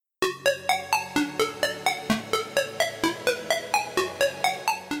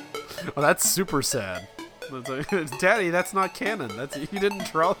Well, that's super sad. Daddy, that's not canon. You didn't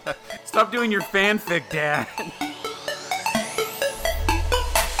draw that. Stop doing your fanfic, Dad.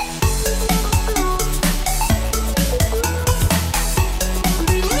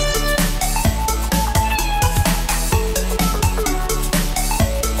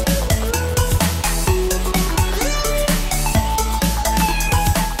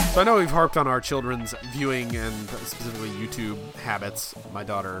 So I know we've harped on our children's viewing and specifically YouTube habits. My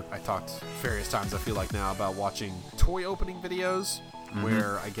daughter, I talked various times, I feel like now, about watching toy opening videos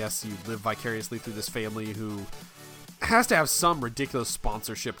where I guess you live vicariously through this family who has to have some ridiculous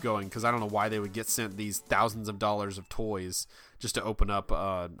sponsorship going, because I don't know why they would get sent these thousands of dollars of toys just to open up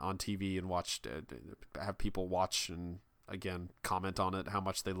on TV and watch, have people watch and again comment on it, how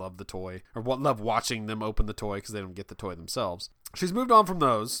much they love the toy or love watching them open the toy because they don't get the toy themselves. She's moved on from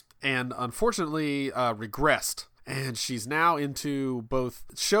those and unfortunately regressed, and she's now into both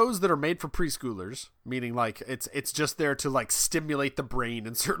shows that are made for preschoolers, meaning like it's just there to like stimulate the brain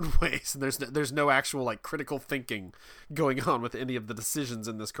in certain ways, and there's no actual like critical thinking going on with any of the decisions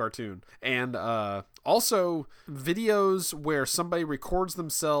in this cartoon, and also videos where somebody records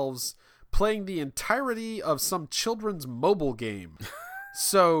themselves playing the entirety of some children's mobile game.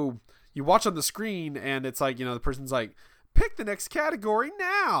 So you watch on the screen and it's like, the person's like, pick the next category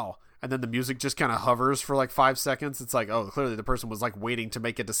now. And then the music just kind of hovers for like 5 seconds. It's like, oh, clearly the person was like waiting to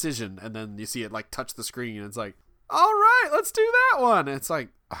make a decision. And then you see it like touch the screen and it's like, all right, let's do that one. And it's like,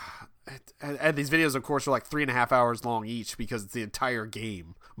 and these videos, of course, are like 3.5 hours long each because it's the entire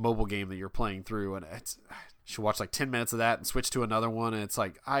game, mobile game that you're playing through. And she watched like 10 minutes of that and switch to another one. And it's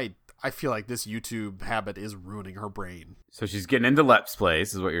like, I feel like this YouTube habit is ruining her brain. So she's getting into Let's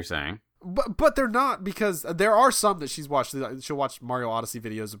Plays, is what you're saying. But they're not, because there are some that she's watched. She'll watch Mario Odyssey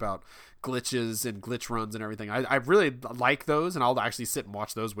videos about glitches and glitch runs and everything. I really like those, and I'll actually sit and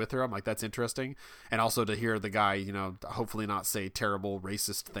watch those with her. I'm like, that's interesting. And also to hear the guy, hopefully not say terrible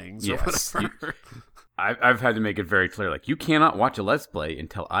racist things or whatever. I've had to make it very clear, like, you cannot watch a Let's Play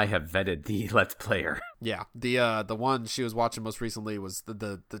until I have vetted the Let's Player. Yeah, the one she was watching most recently was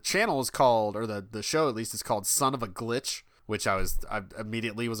the channel is called, or the show at least is called Son of a Glitch, which I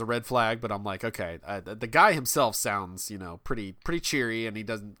immediately was a red flag, but I'm like, okay, the guy himself sounds, pretty cheery, and he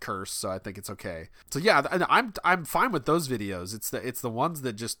doesn't curse, so I think it's okay. So yeah, I'm fine with those videos. It's the ones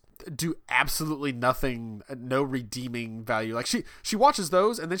that just do absolutely nothing, no redeeming value. Like she watches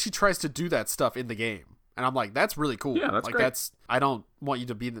those, and then she tries to do that stuff in the game. And I'm like, that's really cool. Yeah, that's great. I don't want you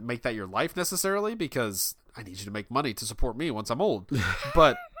to make that your life necessarily, because I need you to make money to support me once I'm old.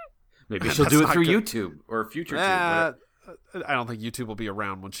 But maybe she'll do it through YouTube or future tube. I don't think YouTube will be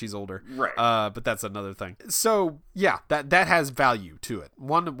around when she's older. Right. But that's another thing. So yeah, that has value to it.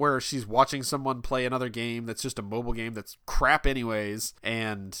 One where she's watching someone play another game that's just a mobile game that's crap anyways,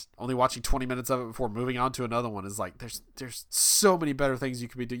 and only watching 20 minutes of it before moving on to another one is like, there's so many better things you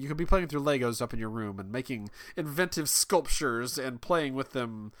could be doing. You could be playing through Legos up in your room and making inventive sculptures and playing with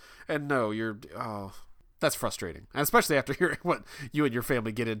them. And no, that's frustrating. And especially after hearing what you and your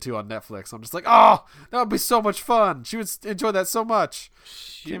family get into on Netflix. I'm just like, oh, that would be so much fun. She would enjoy that so much.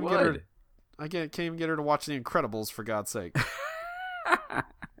 She would. I can't even get her to watch The Incredibles, for God's sake. One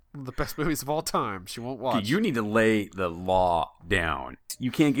of the best movies of all time. She won't watch. You need to lay the law down. You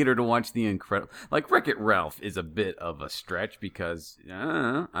can't get her to watch The Incredibles. Like, Wreck-It Ralph is a bit of a stretch because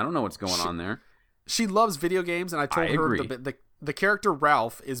I don't know what's going on there. She loves video games, and I told her the character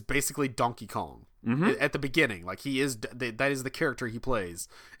Ralph is basically Donkey Kong. Mm-hmm. At the beginning, like that is the character he plays,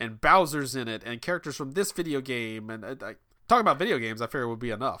 and Bowser's in it, and characters from this video game, and talking about video games, I figure would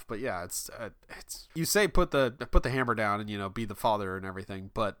be enough. But yeah, it's you say put the hammer down and be the father and everything,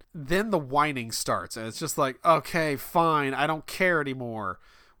 but then the whining starts, and it's just like, okay, fine, I don't care anymore.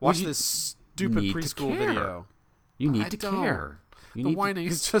 Watch this stupid preschool video. You need to care. The whining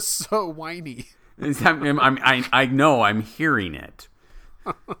is just so whiny. I know, I'm hearing it.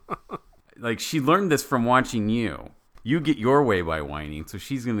 Like, she learned this from watching you. You get your way by whining, so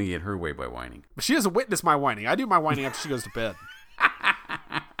she's going to get her way by whining. But she doesn't witness my whining. I do my whining after she goes to bed.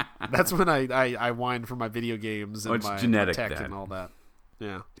 That's when I whine for my video games and my tech and all that.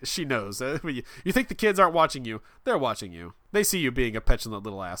 Yeah. She knows. You think the kids aren't watching you. They're watching you. They see you being a petulant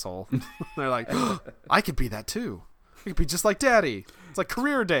little asshole. They're like, oh, I could be that too. I could be just like Daddy. It's like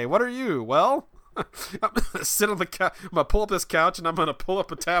career day. What are you? Well... I'm gonna sit on the couch. I'm gonna pull up this couch and I'm gonna pull up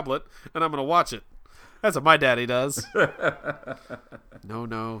a tablet and I'm gonna watch it. That's what my daddy does.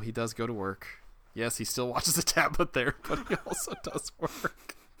 No, he does go to work. Yes, he still watches a tablet there, but he also does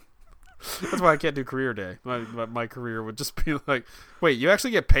work. That's why I can't do career day. My career would just be like, wait, you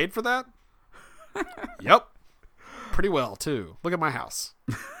actually get paid for that? Yep. Pretty well too. Look at my house.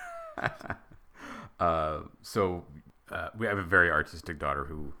 We have a very artistic daughter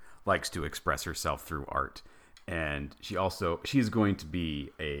who likes to express herself through art. And she's going to be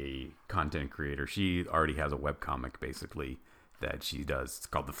a content creator. She already has a webcomic, basically, that she does. It's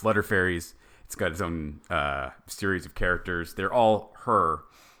called The Flutter Fairies. It's got its own series of characters. They're all her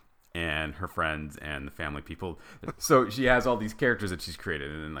and her friends and the family people. So she has all these characters that she's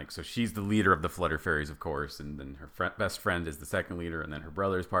created. And then, so she's the leader of the Flutter Fairies, of course. And then her best friend is the second leader. And then her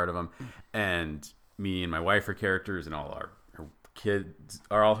brother is part of them. And me and my wife are characters. And all her kids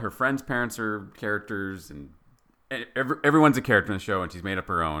are all her friends' parents are characters. And everyone's a character in the show. And she's made up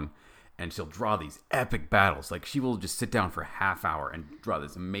her own. And she'll draw these epic battles. Like, she will just sit down for a half hour and draw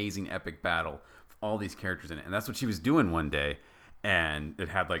this amazing epic battle with all these characters in it. And that's what she was doing one day. And it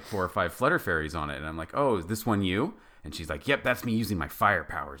had 4 or 5 Flutter Fairies on it. And I'm like, oh, is this one you? And she's like, yep, that's me using my fire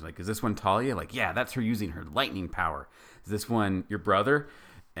powers. Like, is this one Talia? Like, yeah, that's her using her lightning power. Is this one your brother?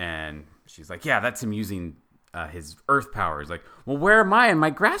 And she's like, yeah, that's him using his earth powers. Like, well, where am I in my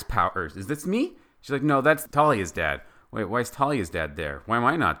grass powers? Is this me? She's like, no, that's Talia's dad. Wait, why is Talia's dad there? Why am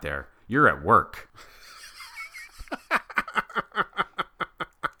I not there? You're at work.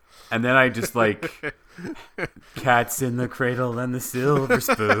 And then I just cats in the cradle and the silver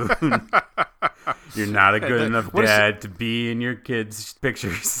spoon. You're not a good enough dad to be in your kids'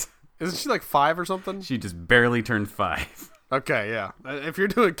 pictures. Isn't she 5 or something? She just barely turned 5. Okay, yeah. If you're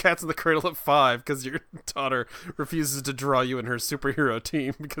doing Cats in the Cradle at 5 because your daughter refuses to draw you in her superhero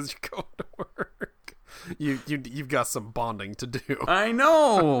team because you're going to work, you've got some bonding to do. I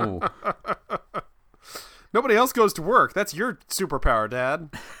know. Nobody else goes to work. That's your superpower,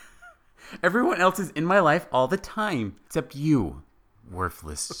 Dad. Everyone else is in my life all the time, except you,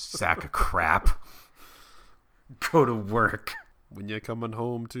 worthless sack of crap. Go to work. When you're coming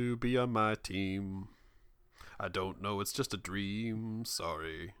home to be on my team, I don't know, it's just a dream.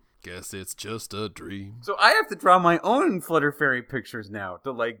 Sorry, guess it's just a dream. So I have to draw my own Flutter Fairy pictures now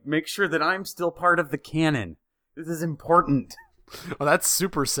to make sure that I'm still part of the canon. This is important. Oh, that's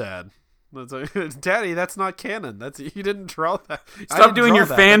super sad. Daddy, that's not canon. You didn't draw that. Stop doing your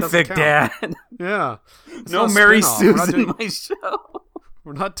fanfic, Dad. Yeah. No Mary Sue's in my show.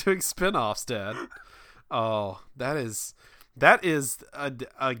 We're not doing spin-offs, Dad. Oh, that is a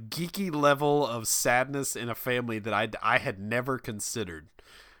geeky level of sadness in a family that I had never considered.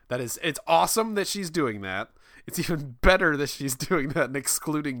 It's awesome that she's doing that. It's even better that she's doing that and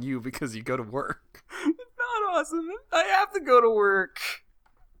excluding you because you go to work. It's not awesome. I have to go to work.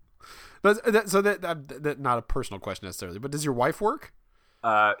 So that not a personal question necessarily, but does your wife work?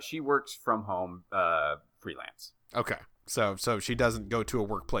 She works from home, freelance. Okay, so she doesn't go to a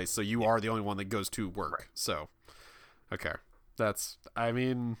workplace. So you are the only one that goes to work. Right. So, okay, it's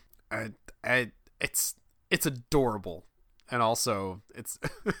adorable, and also it's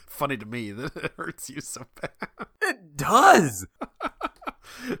funny to me that it hurts you so bad. It does.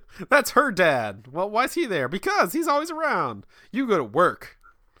 That's her dad. Well, why is he there? Because he's always around. You go to work.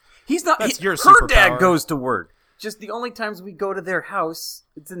 He's not. That's your her superpower. Dad goes to work. Just the only times we go to their house,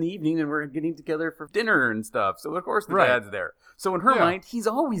 it's in the evening, and we're getting together for dinner and stuff. So of course the dad's there. So in her mind, he's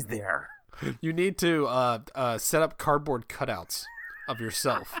always there. You need to set up cardboard cutouts of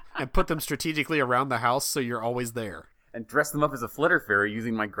yourself and put them strategically around the house so you're always there. And dress them up as a Flutter Fairy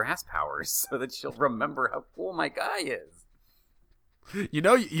using my grass powers so that she'll remember how cool my guy is. You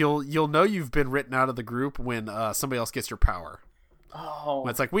know, you'll know you've been written out of the group when somebody else gets your power. Oh,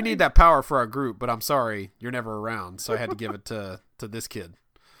 it's like, we need that power for our group, but I'm sorry, you're never around, so I had to give it to this kid.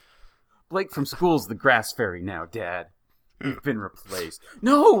 Blake from school's the grass fairy now, Dad. You've been replaced.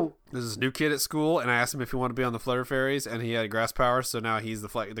 No! There's this new kid at school, and I asked him if he wanted to be on the Flutter Fairies, and he had a grass power, so now he's the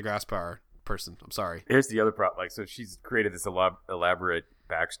grass power person. I'm sorry. Here's the other problem. So she's created this elaborate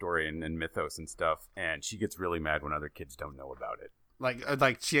backstory and mythos and stuff, and she gets really mad when other kids don't know about it.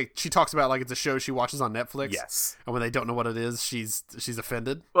 Like she talks about it's a show she watches on Netflix. Yes. And when they don't know what it is, she's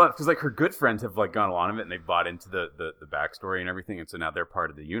offended. Well, because her good friends have gone along with it and they've bought into the backstory and everything, and so now they're part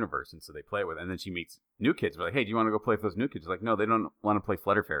of the universe, and so they play it with it. And then she meets new kids. We're like, hey, do you want to go play with those new kids? She's like, no, they don't want to play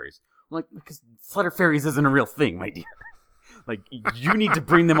Flutter Fairies. I'm like, because Flutter Fairies isn't a real thing, my dear. You need to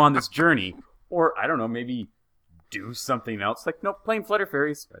bring them on this journey, or I don't know, maybe do something else. Nope, playing Flutter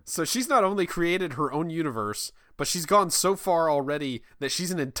Fairies. So she's not only created her own universe, but she's gone so far already that she's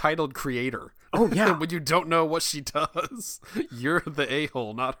an entitled creator. Oh, yeah. When you don't know what she does, you're the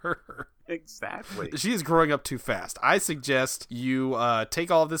a-hole, not her. Exactly. She is growing up too fast. I suggest you take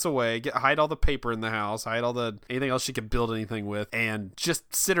all of this away, hide all the paper in the house, hide anything else she can build anything with, and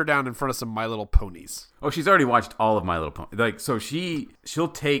just sit her down in front of some My Little Ponies. Oh, she's already watched all of My Little Pony. So she'll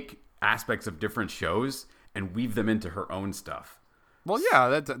take aspects of different shows and weave them into her own stuff. Well,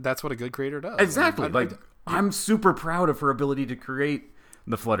 yeah, that's what a good creator does. Exactly. I'm super proud of her ability to create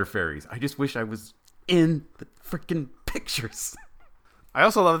the Flutter Fairies. I just wish I was in the freaking pictures. I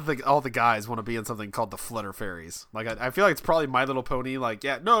also love that all the guys want to be in something called the Flutter Fairies. Like, I feel like it's probably My Little Pony. Like,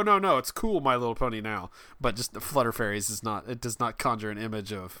 yeah, no, it's cool, My Little Pony now. But just the Flutter Fairies does not conjure an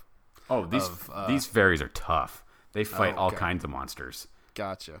image of. Oh, these fairies are tough. They fight all kinds of monsters.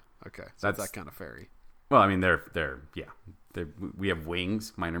 Gotcha. Okay, so that's that kind of fairy. Well, I mean, we have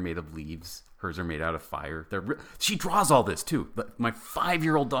wings. Mine are made of leaves. Hers are made out of fire. She draws all this, too. My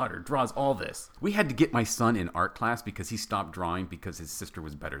 5-year-old daughter draws all this. We had to get my son in art class because he stopped drawing because his sister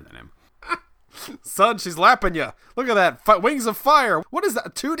was better than him. Son, she's lapping you. Look at that. Wings of fire. What is that, a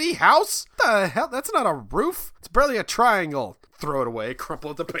 2D house? What the hell? That's not a roof. It's barely a triangle. Throw it away.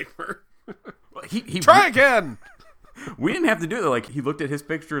 Crumple the paper. Try again. We didn't have to do that. Like, he looked at his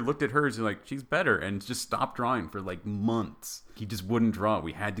picture, looked at hers, and like, she's better, and just stopped drawing for like months. He just wouldn't draw.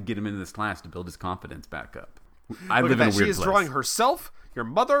 We had to get him into this class to build his confidence back up. I live in a weird place. She is drawing herself, your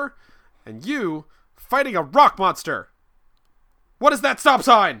mother, and you fighting a rock monster. What is that stop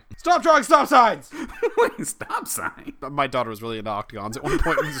sign? Stop drawing stop signs! Wait, stop sign? My daughter was really into octagons. At one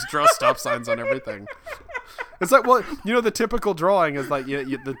point, we just draw stop signs on everything. It's like, well, the typical drawing is like the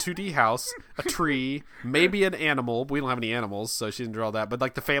 2D house, a tree, maybe an animal. But we don't have any animals, so she didn't draw that. But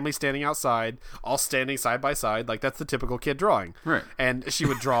like the family standing outside, all standing side by side. Like that's the typical kid drawing. Right. And she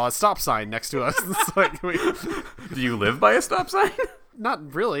would draw a stop sign next to us. It's like, do you live by a stop sign?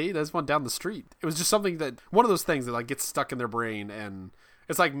 Not really. There's one down the street. It was just something one of those things that like gets stuck in their brain, and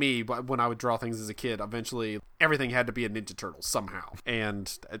it's like me. But when I would draw things as a kid, eventually everything had to be a Ninja Turtle somehow.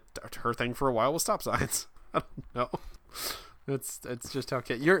 And her thing for a while was stop signs. I don't know. It's just how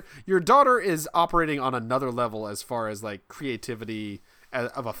your daughter is operating on another level as far as like creativity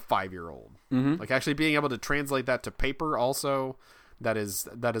of a 5-year-old. Mm-hmm. Like actually being able to translate that to paper. Also, that is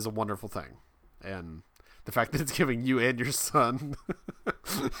a wonderful thing, and the fact that it's giving you and your son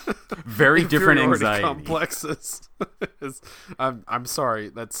very different anxiety complexes. I'm sorry.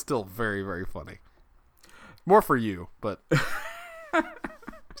 That's still very, very funny. More for you, but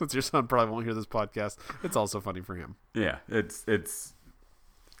since your son probably won't hear this podcast, it's also funny for him. Yeah, it's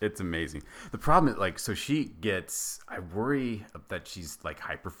amazing. The problem is like, so I worry that she's like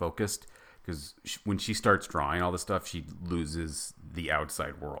hyper focused. Because when she starts drawing all this stuff, she loses the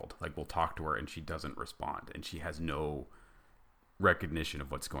outside world. Like, we'll talk to her and she doesn't respond. And she has no recognition of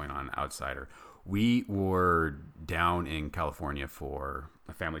what's going on outside her. We were down in California for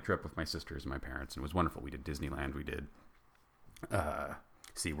a family trip with my sisters and my parents. And it was wonderful. We did Disneyland. We did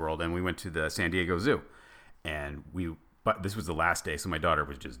SeaWorld. And we went to the San Diego Zoo. But this was the last day, so my daughter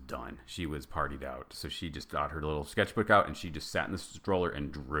was just done. She was partied out. So she just got her little sketchbook out and she just sat in the stroller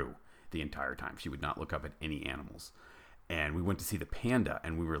and drew the entire time. She would not look up at any animals. And we went to see the panda,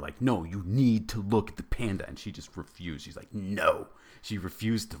 and we were like, no, you need to look at the panda. And she just refused. She's like, no. She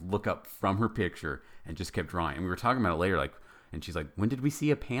refused to look up from her picture and just kept drawing. And we were talking about it later, like, and she's like, when did we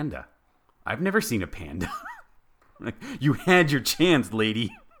see a panda? I've never seen a panda. Like, you had your chance,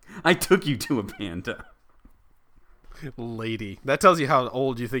 lady. I took you to a panda. Lady. That tells you how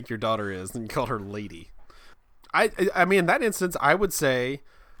old you think your daughter is, and you call her lady. I mean, in that instance, I would say,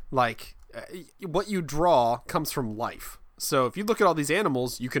 like, what you draw comes from life. So if you look at all these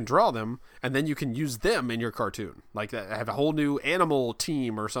animals, you can draw them, and then you can use them in your cartoon. Like, have a whole new animal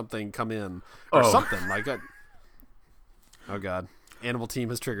team or something come in, or something like that. Oh God, Animal Team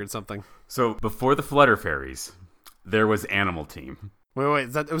has triggered something. So before the Flutter Fairies, there was Animal Team.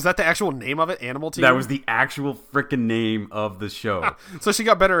 Wait, was that the actual name of it? Animal Team? That was the actual freaking name of the show. So she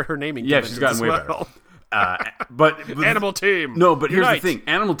got better at her naming. Yeah, she's gotten way better. But Animal Team. No, but here's the thing.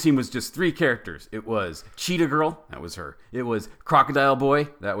 Animal Team was just 3 characters. It was Cheetah Girl, that was her. It was Crocodile Boy,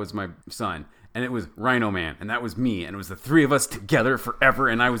 that was my son. And it was Rhino Man, and that was me. And it was the 3 of us together forever,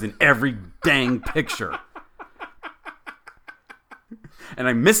 and I was in every dang picture. And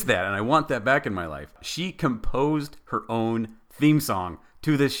I miss that, and I want that back in my life. She composed her own theme song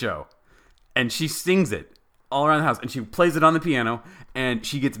to this show, and she sings it all around the house, and she plays it on the piano, and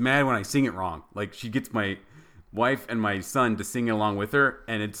she gets mad when I sing it wrong. Like, she gets my wife and my son to sing it along with her,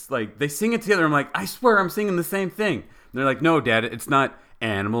 and it's like, they sing it together. I'm like, I swear I'm singing the same thing. And they're like, no, Dad, it's not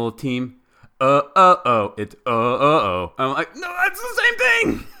Animal Team. It's I'm like, no, that's the same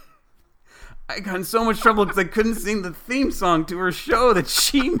thing. I got in so much trouble because I couldn't sing the theme song to her show that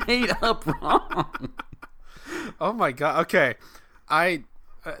she made up wrong. Oh my God. Okay. I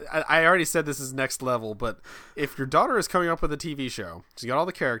already said this is next level, but if your daughter is coming up with a TV show, she's got all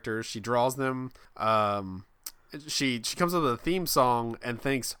the characters, she draws them she comes up with a theme song and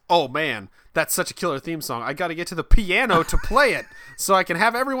thinks, "Oh man, that's such a killer theme song. I got to get to the piano to play it so I can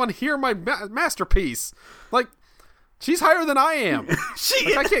have everyone hear my masterpiece." Like, she's higher than I am.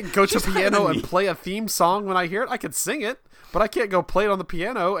 I can't go to piano and play a theme song when I hear it. I can sing it, but I can't go play it on the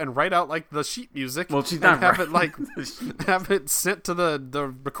piano and write out like the sheet music. Well, she's not have it like have it sent to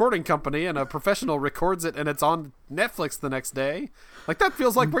the recording company, and a professional records it, and it's on Netflix the next day. Like, that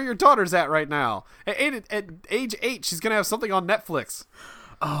feels like where your daughter's at right now. At age 8, she's gonna have something on Netflix.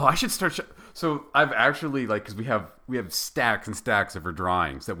 Oh, I should start. So I've actually, like, because we have stacks and stacks of her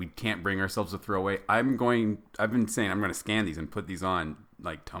drawings that we can't bring ourselves to throw away. I've been saying I'm going to scan these and put these on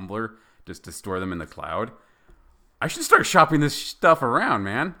like Tumblr just to store them in the cloud. I should start shopping this stuff around,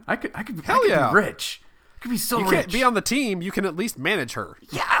 man. I could be rich. I could be so rich. You can't be on the team. You can at least manage her.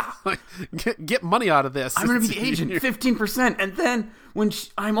 Yeah. Get money out of this. I'm going to be the agent, 15%. And then when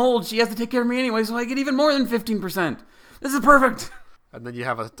I'm old, she has to take care of me anyway, so I get even more than 15%. This is perfect. And then you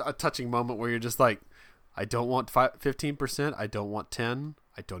have a touching moment where you're just like, I don't want 15%. I don't want 10.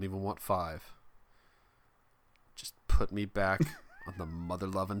 I don't even want 5. Just put me back on the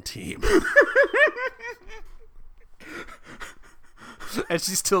mother-loving team. And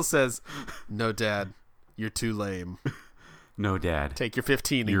she still says, "No, Dad, you're too lame. No, Dad. Take your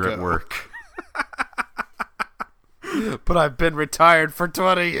 15 and you're go. At work." But I've been retired for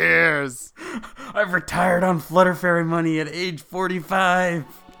 20 years. I've retired on Flutter Fairy money at age 45.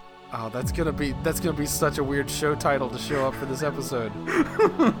 Oh, that's gonna be such a weird show title to show up for this episode.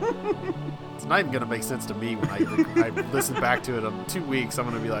 It's not even gonna make sense to me when I listen back to it in 2 weeks. I'm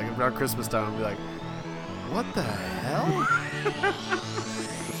gonna be like, around Christmas time, I'll be like, what the hell?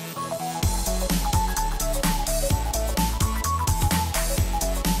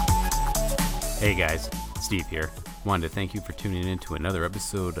 Hey guys, Steve here. Wanted to thank you for tuning in to another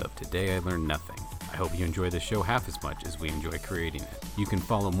episode of Today I Learned Nothing. I hope you enjoy the show half as much as we enjoy creating it. You can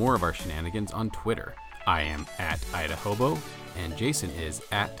follow more of our shenanigans on Twitter. I am at Idahobo, and Jason is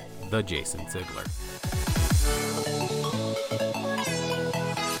at the Jason Ziegler.